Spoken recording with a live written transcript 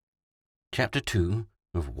Chapter 2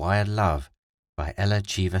 of Wired Love by Ella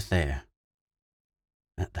Cheever Thayer.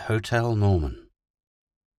 At the Hotel Norman.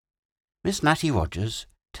 Miss Natty Rogers,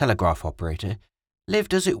 telegraph operator,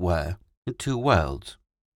 lived, as it were, in two worlds.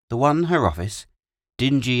 The one, her office,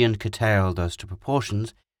 dingy and curtailed as to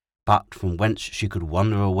proportions, but from whence she could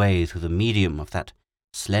wander away through the medium of that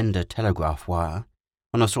slender telegraph wire,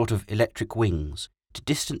 on a sort of electric wings, to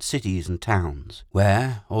distant cities and towns,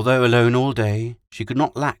 where, although alone all day, she could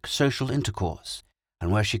not lack social intercourse, and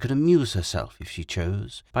where she could amuse herself, if she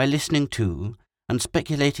chose, by listening to, and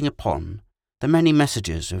speculating upon, the many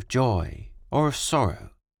messages of joy or of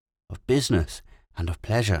sorrow, of business and of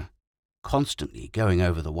pleasure, constantly going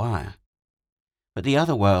over the wire. But the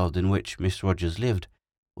other world in which Miss Rogers lived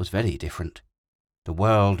was very different. The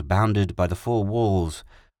world bounded by the four walls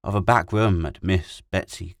of a back room at Miss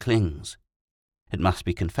Betsy Kling's. It must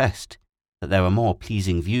be confessed that there were more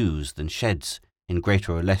pleasing views than sheds in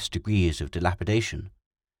greater or less degrees of dilapidation,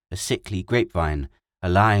 a sickly grapevine, a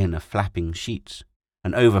line of flapping sheets,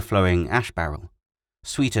 an overflowing ash-barrel,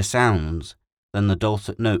 sweeter sounds than the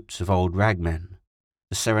dulcet notes of old ragmen,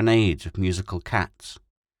 the serenades of musical cats,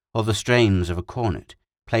 or the strains of a cornet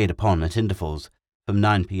played upon at intervals from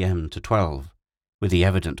 9 p.m. to 12, with the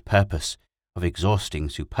evident purpose of exhausting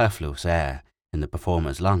superfluous air in the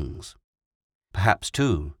performer's lungs. Perhaps,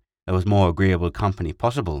 too, there was more agreeable company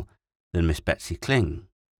possible than Miss Betsy Kling.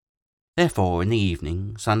 Therefore, in the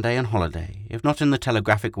evening, Sunday and holiday, if not in the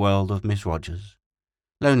telegraphic world of Miss Rogers,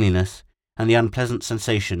 loneliness and the unpleasant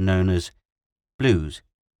sensation known as blues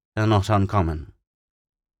are not uncommon.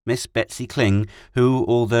 Miss Betsy Kling, who,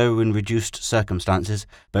 although in reduced circumstances,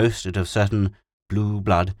 boasted of certain blue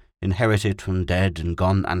blood inherited from dead and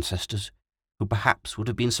gone ancestors, who perhaps would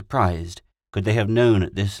have been surprised could they have known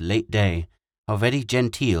at this late day how very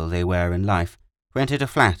genteel they were in life, rented a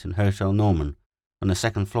flat in Hotel Norman on the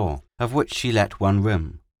second floor, of which she let one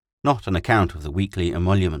room, not on account of the weekly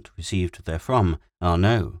emolument received therefrom,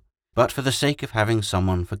 no, but for the sake of having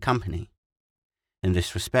someone for company. In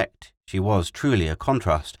this respect she was truly a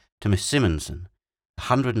contrast to Miss Simonson, the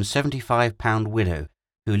 £175 widow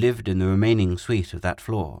who lived in the remaining suite of that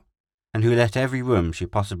floor, and who let every room she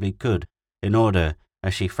possibly could, in order,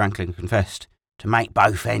 as she frankly confessed, to make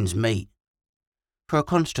both ends meet. For a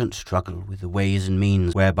constant struggle with the ways and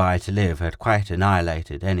means whereby to live had quite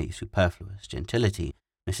annihilated any superfluous gentility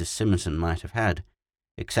Mrs. Simonson might have had,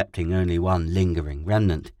 excepting only one lingering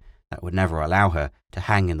remnant that would never allow her to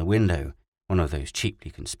hang in the window one of those cheaply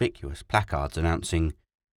conspicuous placards announcing,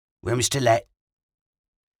 "Rooms to let."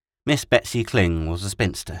 Miss Betsy Kling was a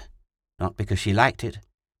spinster, not because she liked it,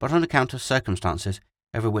 but on account of circumstances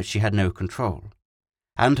over which she had no control,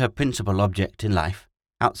 and her principal object in life,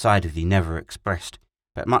 outside of the never-expressed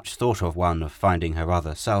but much thought-of one of finding her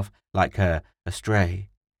other self, like her, astray,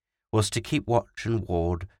 was to keep watch and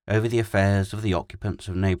ward over the affairs of the occupants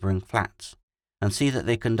of neighbouring flats, and see that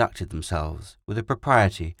they conducted themselves with a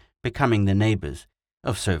propriety becoming the neighbours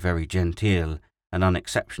of so very genteel and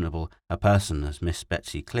unexceptionable a person as Miss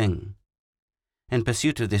Betsy Kling. In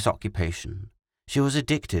pursuit of this occupation, she was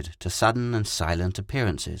addicted to sudden and silent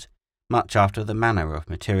appearances, much after the manner of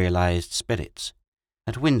materialized spirits,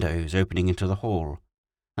 at windows opening into the hall,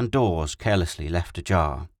 and doors carelessly left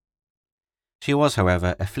ajar. She was,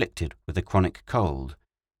 however, afflicted with a chronic cold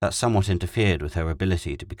that somewhat interfered with her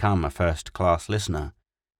ability to become a first-class listener,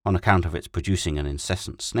 on account of its producing an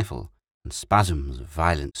incessant sniffle and spasms of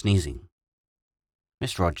violent sneezing.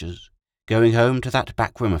 Miss Rogers, going home to that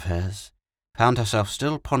back room of hers, found herself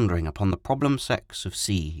still pondering upon the problem sex of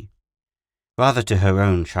C, rather to her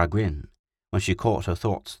own chagrin, when she caught her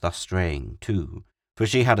thoughts thus straying, too, for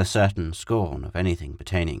she had a certain scorn of anything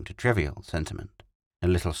pertaining to trivial sentiment. A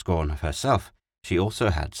little scorn of herself she also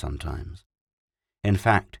had sometimes. In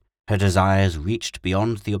fact, her desires reached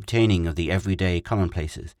beyond the obtaining of the everyday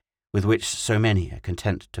commonplaces with which so many are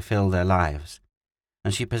content to fill their lives,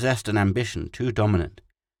 and she possessed an ambition too dominant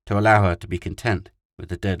to allow her to be content with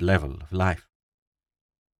the dead level of life.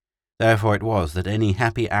 Therefore it was that any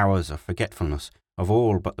happy hours of forgetfulness of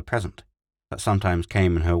all but the present that sometimes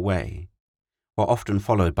came in her way were often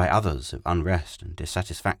followed by others of unrest and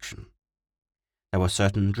dissatisfaction. There were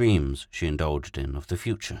certain dreams she indulged in of the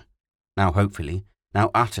future, now hopefully,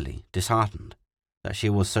 now utterly disheartened, that she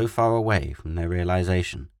was so far away from their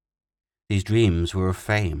realization. These dreams were of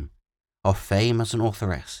fame as an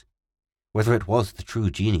authoress, whether it was the true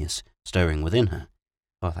genius stirring within her,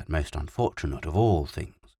 or that most unfortunate of all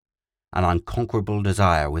things, an unconquerable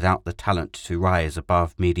desire without the talent to rise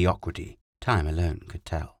above mediocrity, time alone could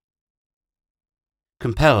tell.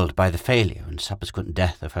 Compelled by the failure and subsequent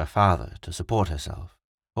death of her father to support herself,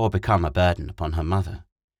 or become a burden upon her mother,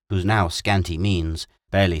 whose now scanty means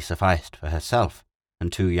barely sufficed for herself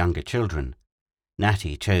and 2 younger children,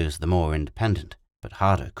 Natty chose the more independent but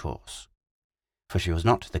harder course. For she was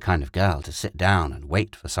not the kind of girl to sit down and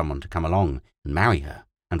wait for someone to come along and marry her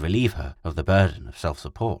and relieve her of the burden of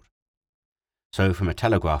self-support. So from a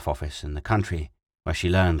telegraph office in the country, where she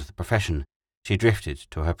learned the profession, she drifted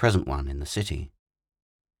to her present one in the city.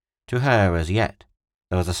 To her, as yet,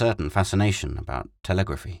 there was a certain fascination about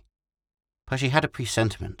telegraphy, for she had a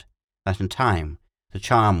presentiment that in time the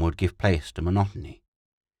charm would give place to monotony,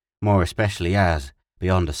 more especially as,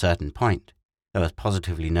 beyond a certain point, there was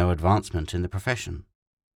positively no advancement in the profession.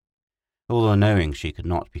 Although knowing she could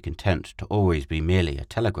not be content to always be merely a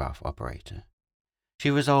telegraph operator,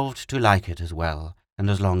 she resolved to like it as well and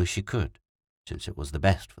as long as she could, since it was the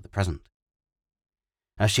best for the present.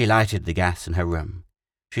 As she lighted the gas in her room,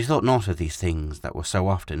 she thought not of these things that were so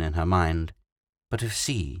often in her mind, but of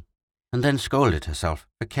C, and then scolded herself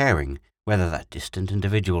for caring whether that distant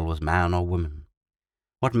individual was man or woman.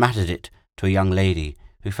 What mattered it to a young lady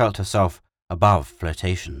who felt herself above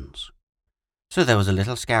flirtations? So there was a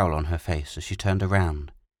little scowl on her face as she turned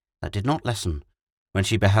around, that did not lessen when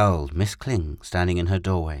she beheld Miss Kling standing in her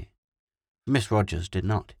doorway. Miss Rogers did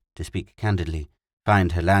not, to speak candidly,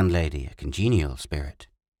 find her landlady a congenial spirit,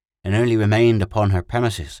 and only remained upon her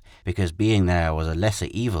premises because being there was a lesser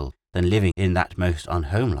evil than living in that most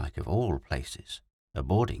unhomelike of all places, a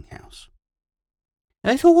boarding-house.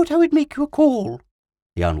 "I thought I would make you a call,"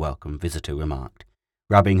 the unwelcome visitor remarked,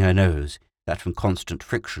 rubbing her nose that from constant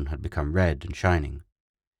friction had become red and shining.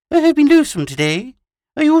 "I have been lonesome today.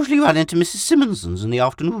 I usually run into Mrs. Simmonson's in the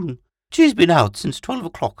afternoon. She's been out since 12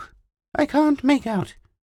 o'clock. I can't make out,"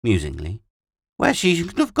 musingly, "where she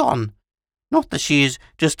can have gone. Not that she is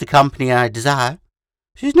just the company I desire.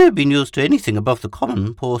 She's never been used to anything above the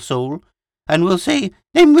common, poor soul, and will say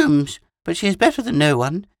them rooms, but she is better than no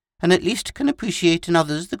one, and at least can appreciate in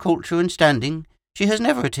others the culture and standing she has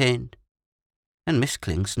never attained." And Miss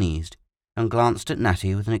Kling sneezed, and glanced at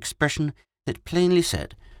Natty with an expression that plainly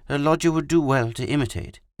said her lodger would do well to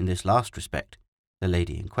imitate, in this last respect, the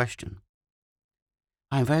lady in question.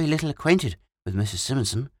 "I am very little acquainted with Mrs.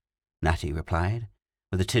 Simonson," Natty replied,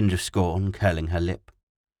 with a tinge of scorn curling her lip,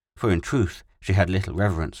 for in truth she had little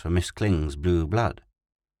reverence for Miss Kling's blue blood.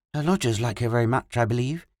 "Her lodgers like her very much, I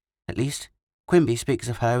believe. At least, Quimby speaks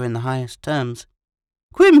of her in the highest terms."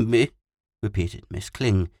 "Quimby?" repeated Miss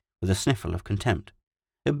Kling, with a sniffle of contempt.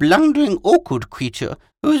 "A blundering, awkward creature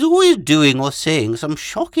who is always doing or saying some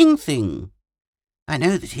shocking thing." "I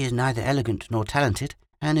know that he is neither elegant nor talented,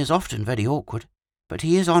 and is often very awkward, but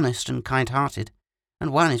he is honest and kind-hearted,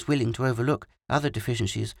 and one is willing to overlook other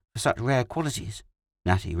deficiencies for such rare qualities,"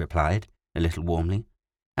 Natty replied, a little warmly.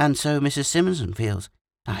 "And so Mrs. Simonson feels,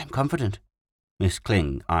 I am confident." Miss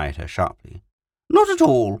Kling eyed her sharply. "Not at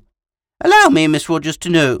all. Allow me, Miss Rogers, to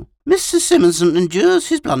know. Mr. Simonson endures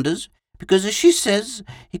his blunders because, as she says,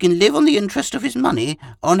 he can live on the interest of his money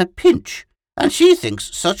on a pinch, and she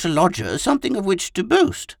thinks such a lodger something of which to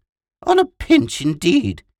boast. On a pinch,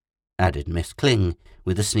 indeed," added Miss Kling,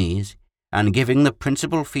 with a sneeze, and giving the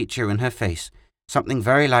principal feature in her face something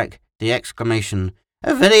very like the exclamation,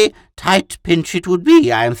 "A very tight pinch it would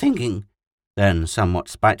be, I am thinking." Then, somewhat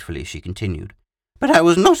spitefully, she continued, "But I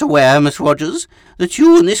was not aware, Miss Rogers, that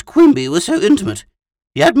you and this Quimby were so intimate.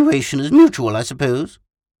 The admiration is mutual, I suppose?"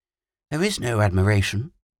 "There is no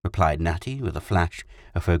admiration," replied Natty, with a flash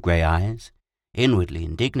of her grey eyes, inwardly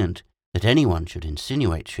indignant that anyone should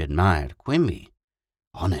insinuate she admired Quimby.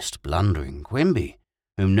 Honest, blundering Quimby,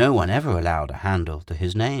 whom no one ever allowed a handle to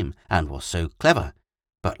his name, and was so clever,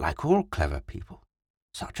 but like all clever people,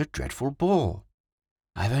 such a dreadful bore.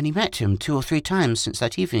 "I've only met him 2 or 3 times since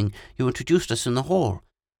that evening you introduced us in the hall,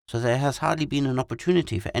 so there has hardly been an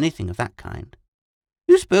opportunity for anything of that kind."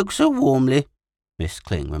 "You spoke so warmly," Miss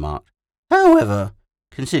Kling remarked. "However,"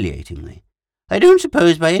 conciliatingly, "I don't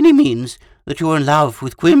suppose by any means that you are in love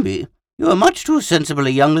with Quimby. You are much too sensible a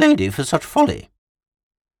young lady for such folly."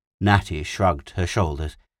 Natty shrugged her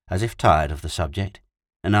shoulders as if tired of the subject,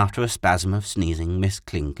 and after a spasm of sneezing, Miss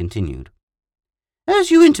Kling continued.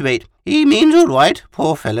 "As you intimate, he means all right,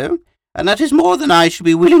 poor fellow, and that is more than I should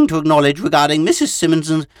be willing to acknowledge regarding Mrs.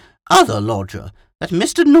 Simonson's other lodger, that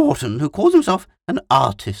Mr. Norton, who calls himself an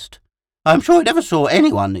artist. I am sure I never saw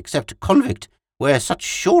anyone except a convict wear such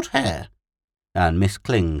short hair." And Miss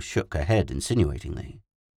Kling shook her head insinuatingly.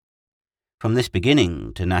 From this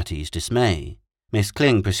beginning, to Natty's dismay, Miss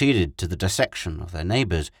Kling proceeded to the dissection of their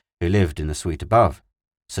neighbours who lived in the suite above,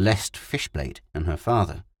 Celeste Fishblade and her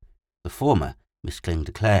father. The former, Miss Kling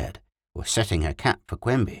declared, was setting her cap for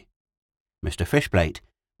Quimby. Mr. Fishblade,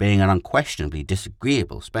 being an unquestionably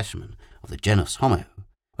disagreeable specimen of the genus homo,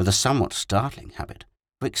 with a somewhat startling habit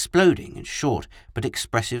of exploding in short but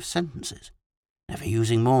expressive sentences, never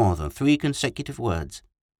using more than 3 consecutive words.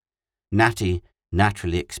 Natty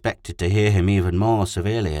naturally expected to hear him even more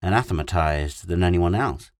severely anathematized than anyone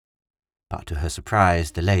else, but to her surprise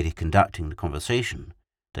the lady conducting the conversation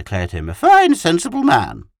declared him a fine, sensible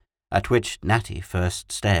man, at which Natty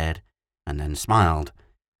first stared and then smiled,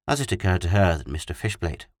 as it occurred to her that Mr.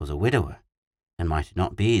 Fishblate was a widower, and might it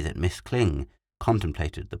not be that Miss Kling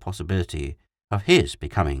contemplated the possibility of his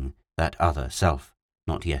becoming that other self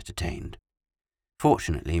not yet attained.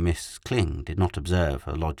 Fortunately, Miss Kling did not observe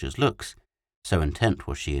her lodger's looks, so intent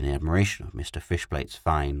was she in admiration of Mr. Fishblate's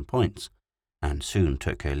fine points, and soon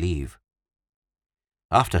took her leave.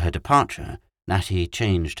 After her departure, Natty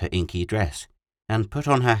changed her inky dress, and put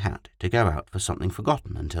on her hat to go out for something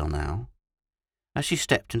forgotten until now. As she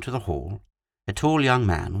stepped into the hall, a tall young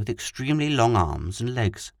man with extremely long arms and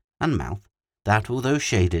legs and mouth that, although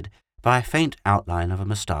shaded by a faint outline of a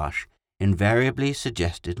moustache, invariably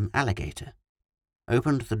suggested an alligator,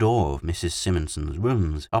 opened the door of Mrs. Simonson's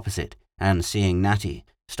rooms opposite, and seeing Natty,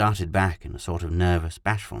 started back in a sort of nervous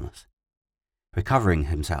bashfulness. Recovering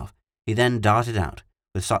himself, he then darted out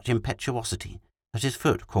with such impetuosity that his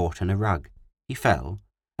foot caught in a rug. He fell,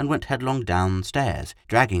 and went headlong downstairs,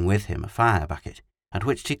 dragging with him a fire-bucket, at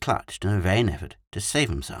which he clutched in a vain effort to save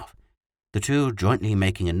himself, the two jointly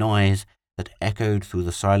making a noise that echoed through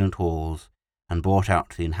the silent halls and brought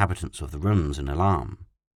out the inhabitants of the rooms in alarm.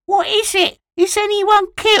 "What is it? Is anyone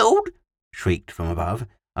killed?" shrieked from above,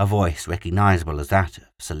 a voice recognizable as that of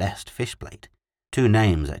Celeste Fishblate, 2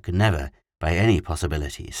 names that could never, by any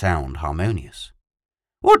possibility, sound harmonious.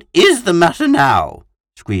 "What is the matter now?"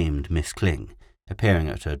 screamed Miss Kling, appearing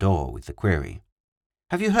at her door with the query.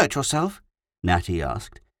 "Have you hurt yourself?" Natty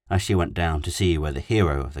asked, as she went down to see where the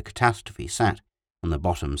hero of the catastrophe sat on the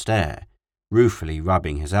bottom stair, ruefully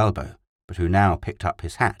rubbing his elbow, but who now picked up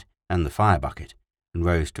his hat and the fire-bucket and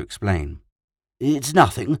rose to explain. "It's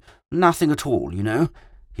nothing at all, you know,"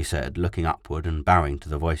 he said, looking upward and bowing to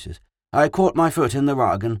the voices. "I caught my foot in the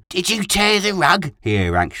rug and—" "Did you tear the rug?"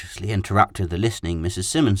 here anxiously interrupted the listening Mrs.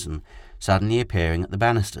 Simonson, suddenly appearing at the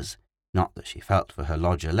banisters. Not that she felt for her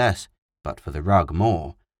lodger less, but for the rug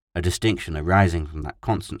more, a distinction arising from that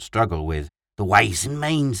constant struggle with the ways and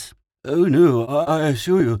means. "Oh, no, I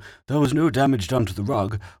assure you there was no damage done to the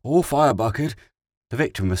rug or fire-bucket," the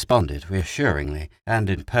victim responded reassuringly and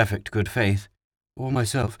in perfect good faith. "Or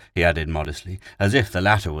myself," he added modestly, as if the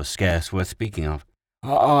latter was scarce worth speaking of.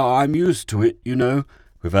 I'm used to it, you know,"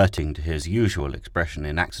 reverting to his usual expression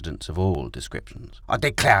in accidents of all descriptions. "I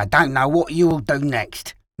declare I don't know what you will do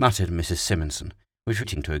next," muttered Mrs. Simonson,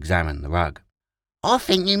 retreating to examine the rug. "I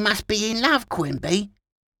think you must be in love, Quimby."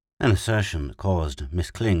 An assertion that caused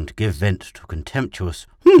Miss Kling to give vent to a contemptuous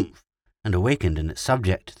humph, and awakened in its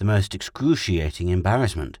subject the most excruciating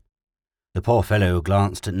embarrassment. The poor fellow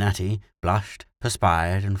glanced at Natty, blushed,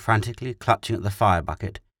 perspired, and frantically clutching at the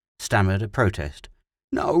fire-bucket, stammered a protest.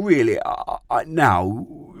 "No, really,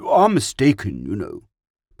 I'm mistaken, you know."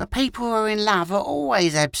 "But people who are in love are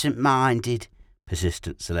always absent-minded,"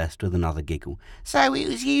 persisted Celeste with another giggle. "So it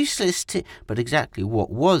was useless to—" But exactly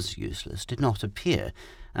what was useless did not appear,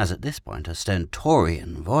 as at this point a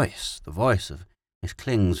stentorian voice, the voice of Miss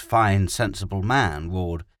Kling's fine, sensible man,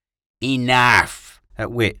 roared, "Enough!"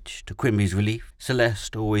 At which, to Quimby's relief,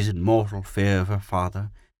 Celeste, always in mortal fear of her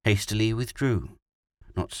father, hastily withdrew.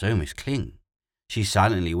 Not so Miss Kling. She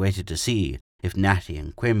silently waited to see if Natty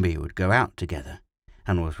and Quimby would go out together,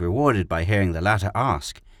 and was rewarded by hearing the latter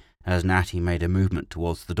ask, as Natty made a movement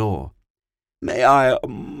towards the door,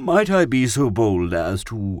 Might I be so bold as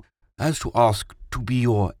to ask to be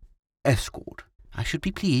your escort?" "I should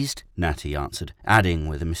be pleased," Natty answered, adding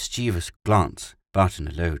with a mischievous glance, but in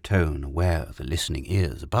a low tone, aware of the listening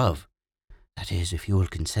ears above, "That is, if you will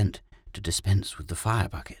consent to dispense with the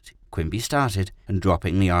fire-bucket." Quimby started, and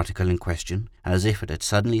dropping the article in question, as if it had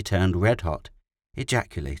suddenly turned red-hot,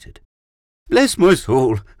 ejaculated, "Bless my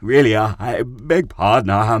soul, really, I beg pardon,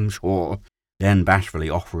 I'm sure." Then bashfully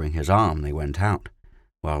offering his arm, they went out,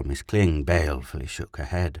 while Miss Kling balefully shook her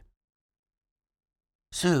head.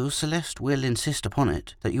 "So Celeste will insist upon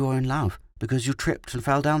it that you are in love, because you tripped and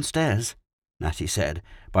fell downstairs," Natty said,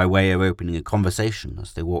 by way of opening a conversation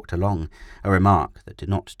as they walked along, a remark that did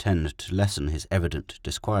not tend to lessen his evident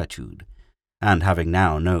disquietude, and having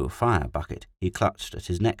now no fire-bucket, he clutched at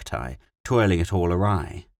his necktie, twirling it all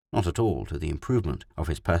awry, not at all to the improvement of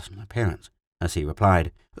his personal appearance, as he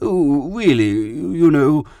replied, "Oh, really, you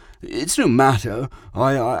know, it's no matter.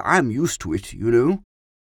 I'm used to it, you know."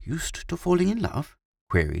 "Used to falling in love?"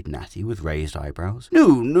 queried Natty with raised eyebrows.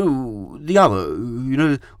 No, the other, you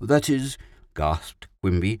know, that is," gasped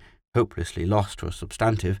Quimby, hopelessly lost to a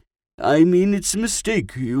substantive. "I mean, it's a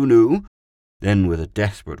mistake, you know." Then, with a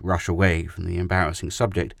desperate rush away from the embarrassing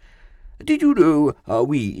subject, "Did you know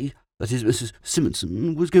that is Mrs.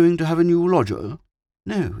 Simonson, was going to have a new lodger?"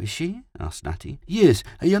 "No, is she?" asked Natty. "Yes,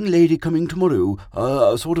 a young lady coming tomorrow,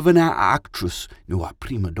 a sort of an actress, a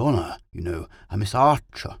prima donna, a Miss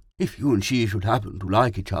Archer. If you and she should happen to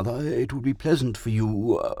like each other, it would be pleasant for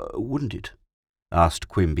you, wouldn't it?" asked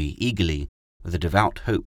Quimby eagerly, with a devout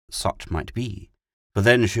hope that such might be. For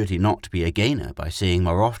then should he not be a gainer by seeing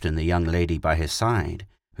more often the young lady by his side,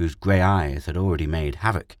 whose grey eyes had already made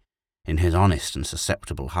havoc in his honest and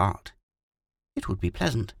susceptible heart? "It would be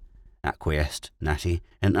pleasant," acquiesced Natty,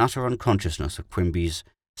 in utter unconsciousness of Quimby's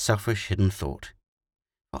selfish hidden thought.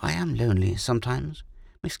 "For I am lonely sometimes.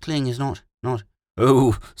 Miss Kling is not.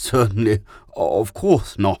 "Oh, certainly, of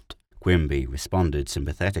course not," Quimby responded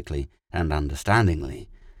sympathetically and understandingly,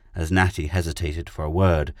 as Natty hesitated for a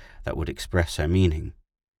word that would express her meaning.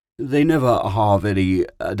 "They never are very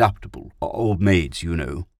adaptable, old maids, you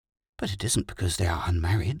know." "But it isn't because they are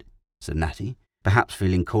unmarried," said Natty, perhaps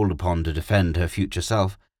feeling called upon to defend her future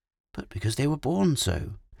self, "but because they were born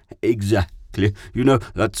so." "Exactly.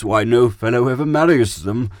 That's why no fellow ever marries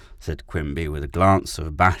them," said Quimby, with a glance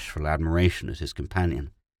of bashful admiration at his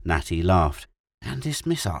companion. Natty laughed. "And this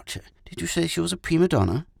Miss Archer, did you say she was a prima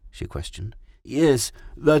donna?" she questioned. "Yes,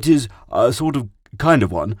 that is, a sort of kind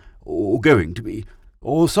of one, or going to be,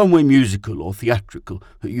 or some way musical or theatrical,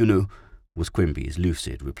 was Quimby's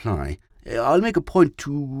lucid reply. "I'll make a point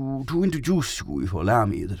to introduce you, if you allow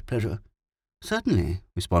me that pleasure." "Certainly,"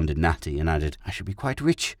 responded Natty, and added, "I shall be quite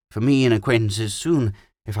rich for me in acquaintances soon,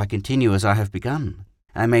 if I continue as I have begun.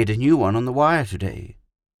 I made a new one on the wire today."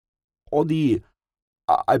 "On the...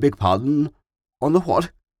 I beg pardon, on the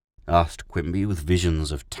what?" asked Quimby, with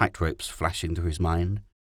visions of tightropes flashing through his mind.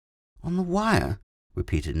 "On the wire,"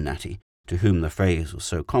 repeated Natty, to whom the phrase was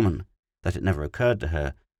so common that it never occurred to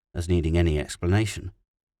her as needing any explanation.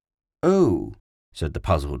 "Oh," said the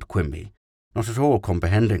puzzled Quimby, not at all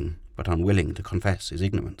comprehending, but unwilling to confess his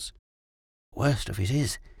ignorance. "Worst of it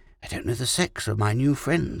is, I don't know the sex of my new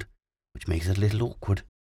friend, which makes it a little awkward,"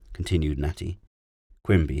 continued Natty.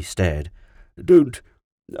 Quimby stared. "Don't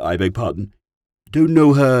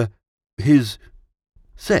know his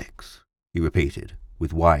sex?" he repeated,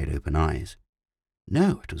 with wide-open eyes.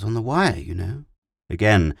 "No, it was on the wire, you know,"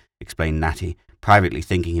 again explained Natty, privately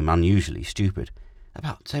thinking him unusually stupid.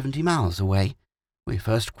 "About 70 miles away. We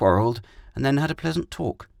first quarrelled, and then had a pleasant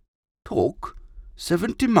talk." "Talk?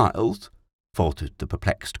 70 miles?" faltered the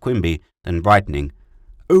perplexed Quimby, then brightening.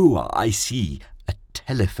 "Oh, I see. A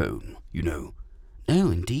telephone, "No,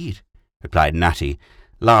 indeed," replied Natty,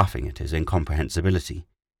 laughing at his incomprehensibility.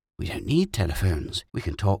 "We don't need telephones. We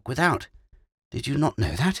can talk without. Did you not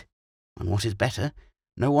know that? And what is better,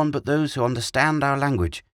 no one but those who understand our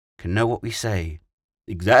language can know what we say."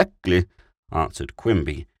 "Exactly," answered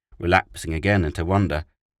Quimby, relapsing again into wonder.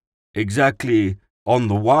 "Exactly on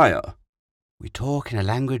the wire." "We talk in a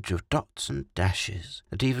language of dots and dashes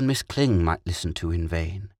that even Miss Kling might listen to in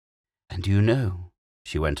vain. And you know,"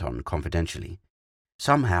 she went on confidentially,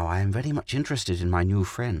 "somehow I am very much interested in my new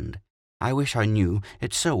friend. I wish I knew.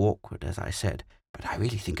 It's so awkward, as I said, but I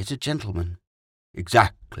really think it's a gentleman."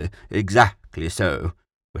 Exactly so,"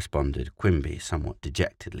 responded Quimby somewhat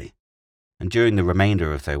dejectedly. And during the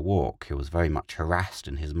remainder of their walk he was very much harassed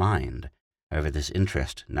in his mind over this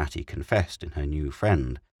interest Natty confessed in her new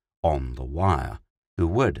friend, on the wire, who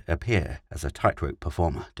would appear as a tightrope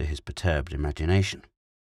performer to his perturbed imagination.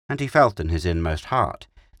 And he felt in his inmost heart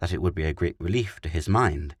that it would be a great relief to his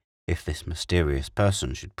mind if this mysterious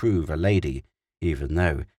person should prove a lady, even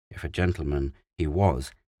though, if a gentleman, he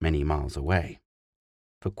was many miles away.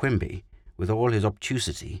 For Quimby, with all his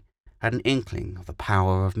obtusity, had an inkling of the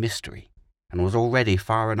power of mystery, and was already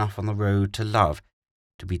far enough on the road to love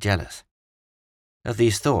to be jealous. Of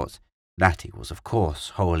these thoughts Natty was of course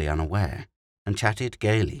wholly unaware, and chatted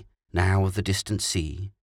gaily, now of the distant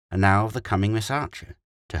sea, and now of the coming Miss Archer,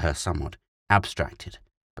 to her somewhat abstracted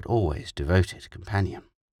but always devoted companion.